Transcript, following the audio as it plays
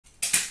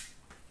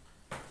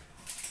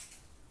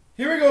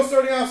Here we go,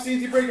 starting off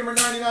CNC break number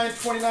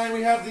 9929.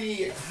 We have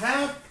the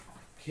half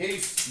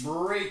case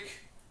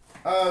break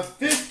of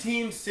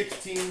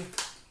 15-16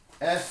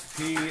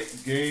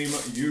 SP Game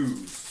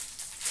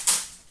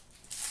Used.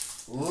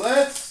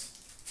 Let's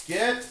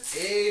get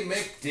a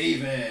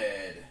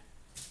McDavid.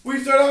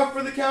 We start off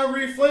for the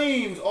Calgary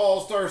Flames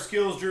All-Star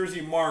Skills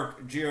jersey,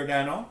 Mark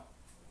Giordano.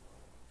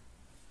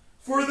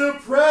 For the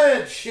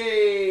Preds,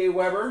 Shea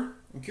Weber.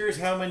 I'm curious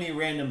how many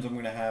randoms I'm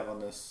going to have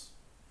on this.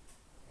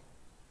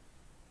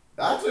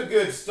 That's a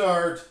good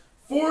start.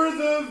 For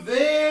the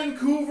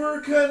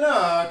Vancouver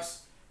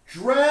Canucks,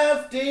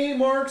 Draft Day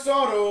Marks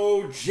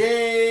Auto,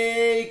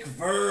 Jake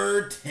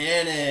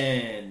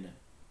Virtanen.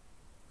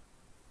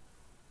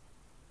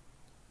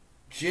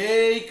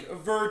 Jake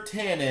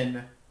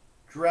Virtanen,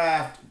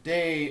 Draft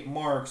Day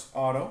Marks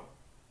Auto.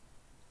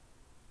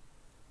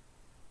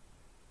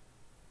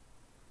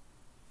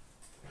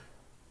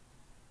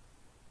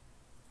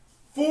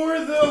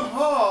 For the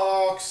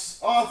Hawks,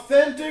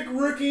 Authentic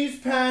Rookies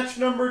patch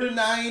number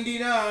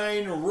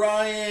 /99,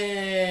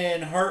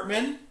 Ryan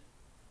Hartman.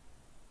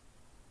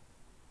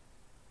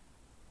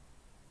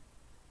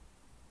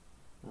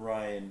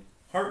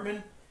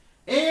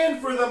 And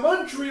for the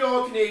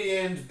Montreal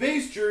Canadiens,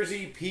 base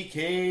jersey,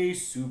 PK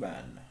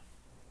Subban.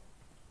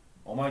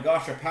 Oh my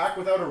gosh, a pack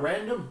without a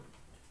random?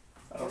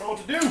 I don't know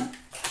what to do.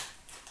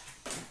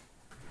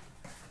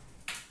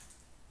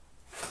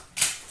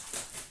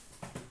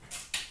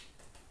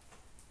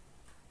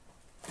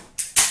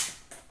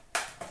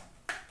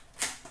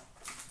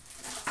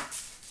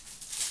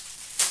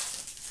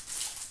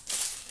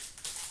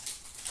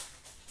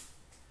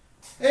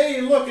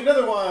 Hey, look,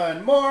 another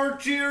one. Mark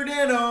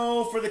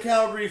Giordano for the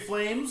Calgary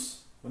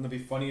Flames. Wouldn't that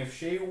be funny if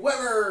Shea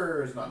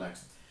Weber is not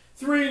next?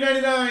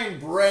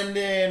 $3.99,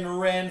 Brendan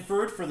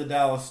Ranford for the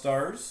Dallas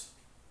Stars.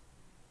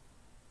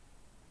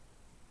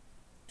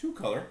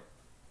 Two-color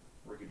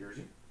rookie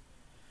jersey.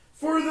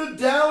 For the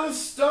Dallas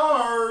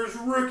Stars,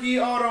 rookie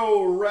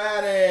auto,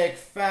 Radek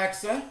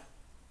Faksa.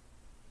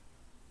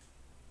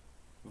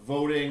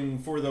 Voting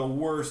for the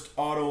worst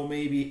auto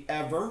maybe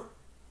ever.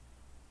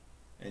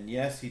 And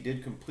yes, he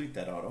did complete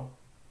that auto.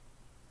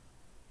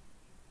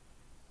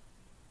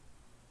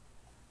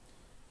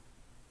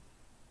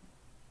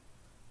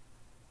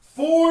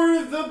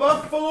 For the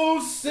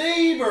Buffalo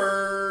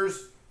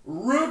Sabres,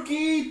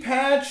 rookie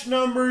patch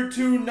number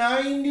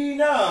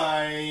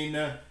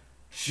 /299,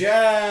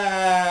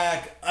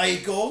 Jack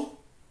Eichel.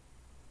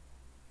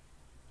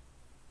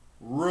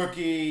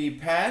 Rookie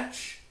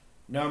patch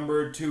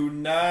number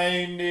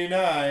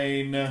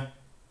 /299,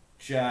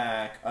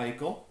 Jack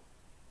Eichel.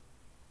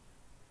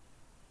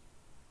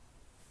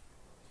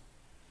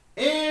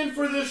 And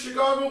for the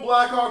Chicago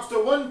Blackhawks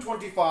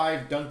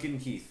 /125, Duncan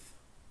Keith.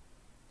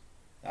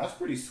 That's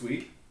pretty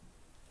sweet.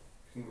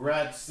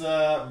 Congrats,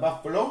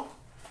 Buffalo.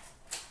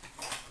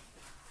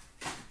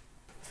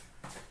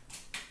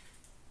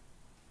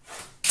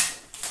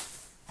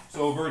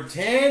 So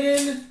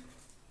Virtanen,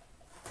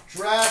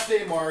 Draft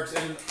Day Marks,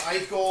 and an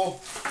Eichel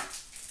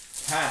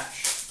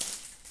patch.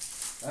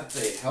 That's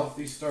a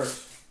healthy start.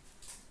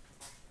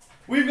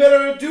 We've got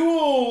a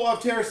duel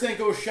of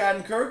Tarasenko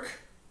Shattenkirk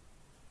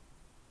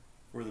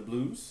for the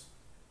Blues.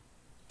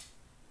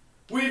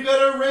 We've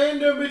got a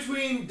random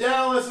between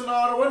Dallas and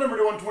Ottawa, number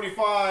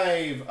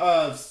 /125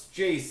 of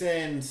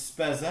Jason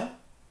Spezza.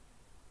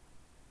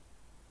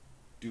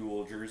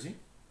 Dual jersey,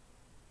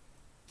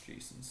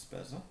 Jason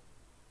Spezza.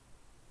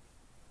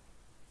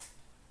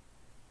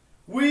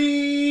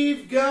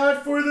 We've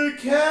got for the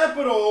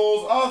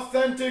Capitals,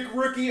 authentic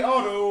rookie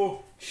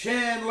auto,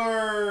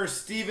 Chandler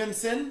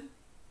Stevenson.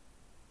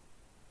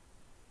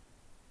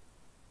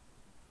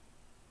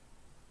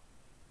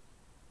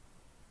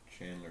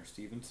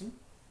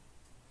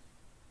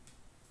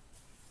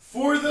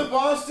 For the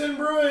Boston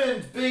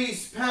Bruins,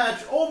 base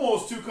patch,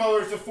 almost two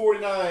colors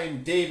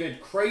 /49,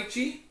 David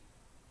Krejci.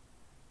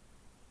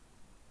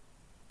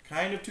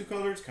 Kind of two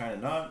colors, kind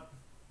of not.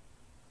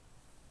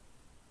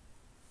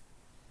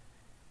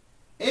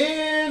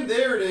 And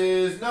there it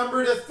is,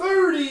 number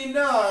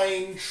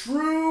 /39,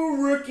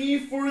 true rookie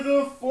for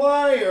the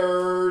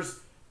Flyers,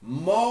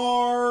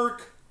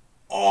 Mark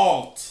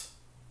Alt.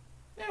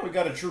 Yeah, we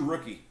got a true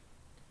rookie.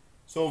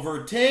 So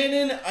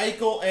Virtanen,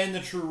 Eichel, and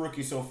the true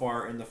rookie so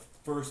far in the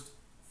first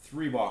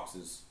three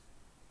boxes.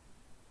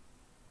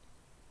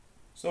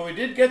 So we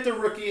did get the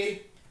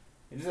rookie.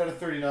 He just had a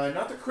 39.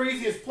 Not the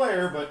craziest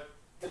player, but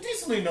a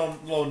decently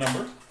low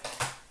number.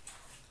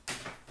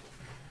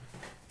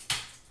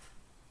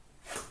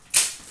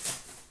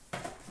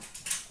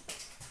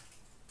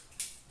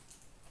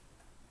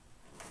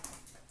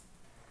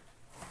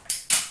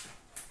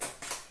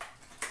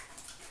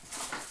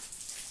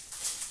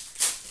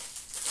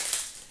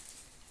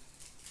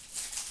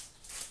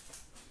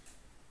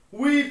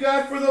 We've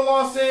got for the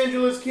Los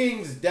Angeles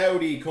Kings,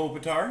 Doughty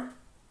Kopitar,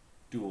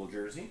 dual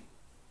jersey.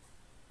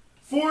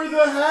 For the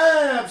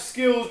Habs,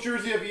 skills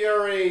jersey of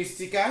Yare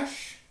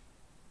Sikash.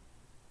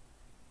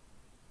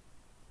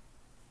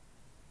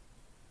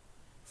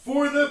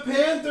 For the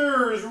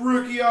Panthers,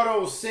 rookie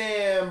auto,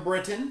 Sam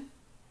Britton.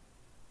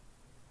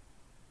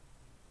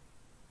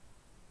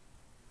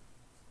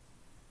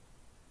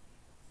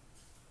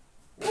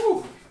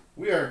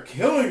 We are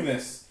killing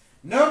this.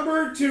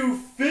 Number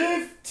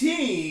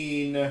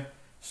 215.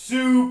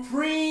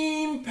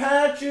 Supreme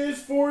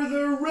patches for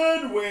the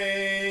Red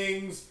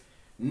Wings.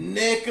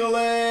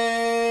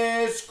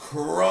 Nicholas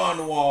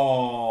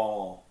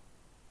Kronwall.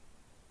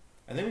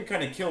 I think we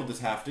kind of killed this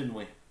half, didn't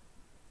we?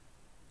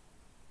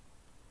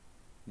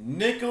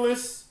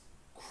 Nicholas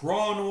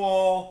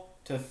Kronwall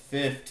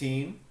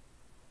 /15.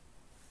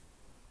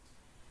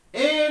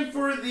 And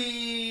for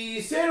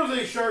the San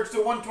Jose Sharks to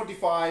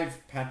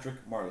 125,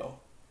 Patrick Marleau.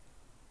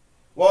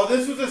 Well,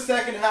 this was the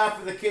second half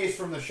of the case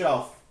from the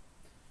shelf.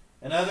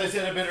 And as I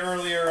said a bit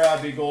earlier,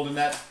 Big Golden,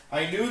 that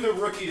I knew the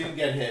rookie didn't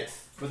get hit.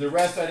 But the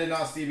rest I did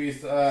not see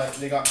because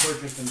they got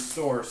purchased in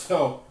store.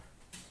 So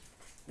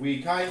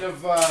we kind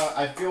of,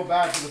 I feel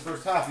bad for the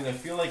first half because I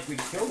feel like we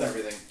killed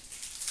everything.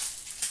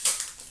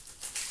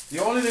 The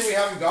only thing we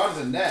haven't got is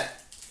a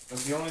net.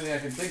 That's the only thing I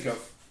can think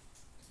of.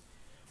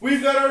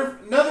 We've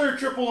got another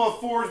triple of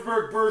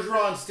Forsberg,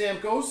 Bergeron,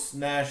 Stamkos,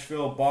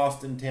 Nashville,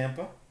 Boston,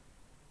 Tampa.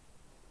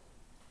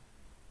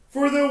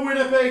 For the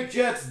Winnipeg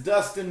Jets,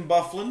 Dustin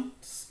Byfuglien,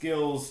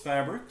 Skills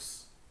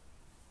Fabrics.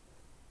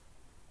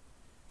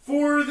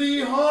 For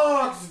the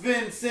Hawks,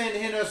 Vincent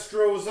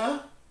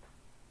Hinostroza,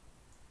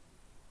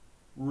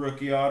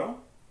 rookie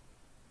auto.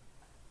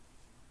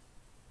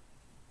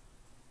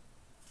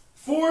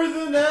 For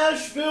the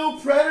Nashville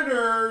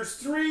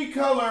Predators,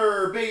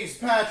 3-color base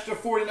patch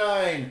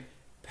 /49,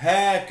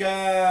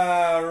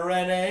 Pekka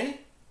Rinne.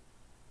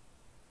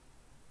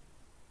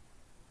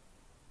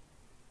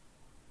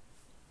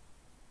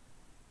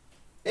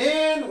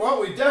 And,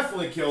 well, we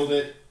definitely killed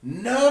it.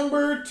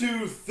 Number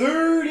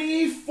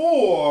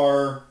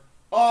 234,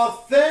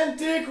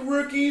 authentic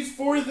rookies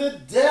for the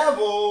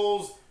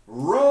Devils,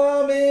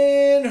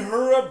 Roman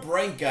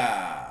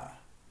Hrebrenka.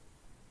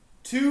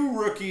 2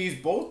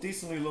 rookies, both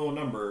decently low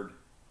numbered,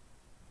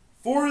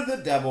 for the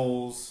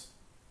Devils,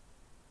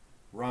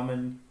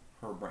 Roman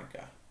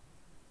Hrebrenka.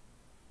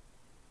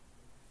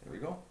 There we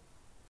go.